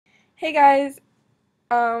Hey guys,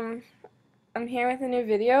 um, I'm here with a new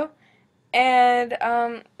video, and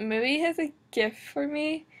Mooey has a gift for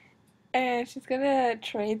me, and she's gonna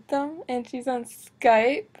trade them, and she's on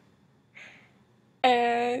Skype,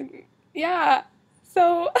 and yeah,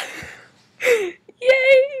 so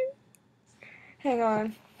yay! Hang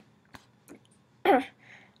on,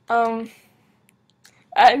 um,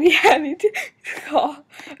 add Yaddy to the call.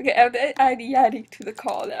 Okay, I have to add Yaddy to the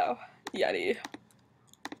call now. Yaddy,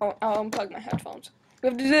 I'll unplug my headphones. We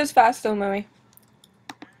have to do this fast though, Mooey.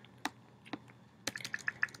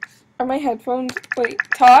 Are my headphones? Wait,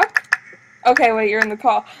 talk? Okay, wait, you're in the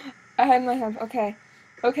call. I had my head. Okay.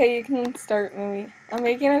 Okay, you can start, movie. I'm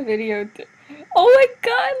making a video. Oh my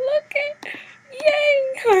god, look it!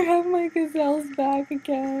 Yay! I have my gazelles back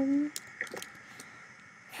again.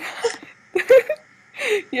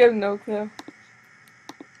 You have no clue.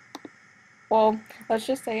 Well, let's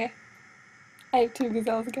just say it. I have two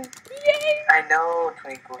gazelles again. Yay! I know,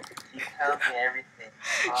 Twinkle. She tells me everything.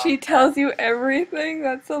 She tells you everything?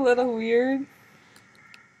 That's a little weird.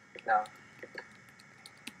 No.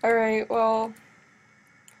 Alright, well,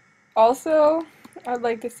 also, I'd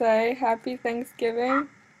like to say Happy Thanksgiving.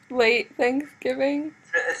 Late Thanksgiving.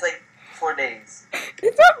 It's like 4 days.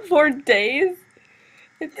 It's not 4 days.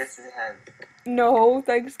 Yes, it has. No,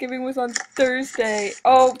 Thanksgiving was on Thursday.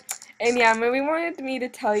 Oh, and yeah, Movie wanted me to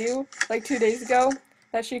tell you, like 2 days ago,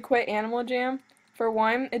 that she quit Animal Jam. For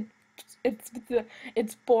one, it's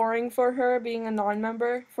it's boring for her being a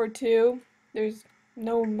non-member. For two, there's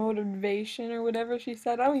no motivation or whatever she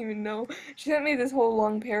said. I don't even know. She sent me this whole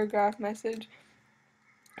long paragraph message.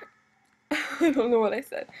 I don't know what I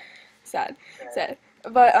said. Sad.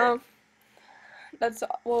 But that's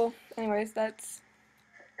well. Anyways, that's.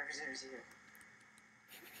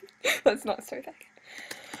 Let's not start that again.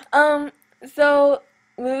 So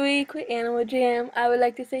Louie quit Animal Jam. I would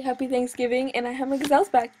like to say Happy Thanksgiving, and I have my gazelles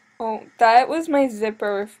back. Oh, that was my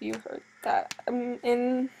zipper. If you heard that,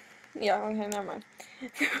 yeah. Okay, never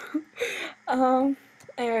mind.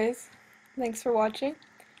 Anyways, thanks for watching.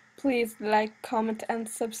 Please like, comment, and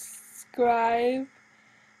subscribe.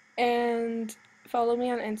 And follow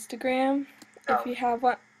me on Instagram if you have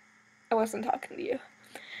one. I wasn't talking to you.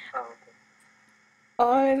 Oh, okay.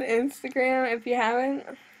 On Instagram if you haven't.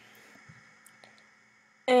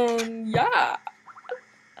 And yeah.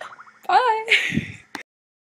 Bye.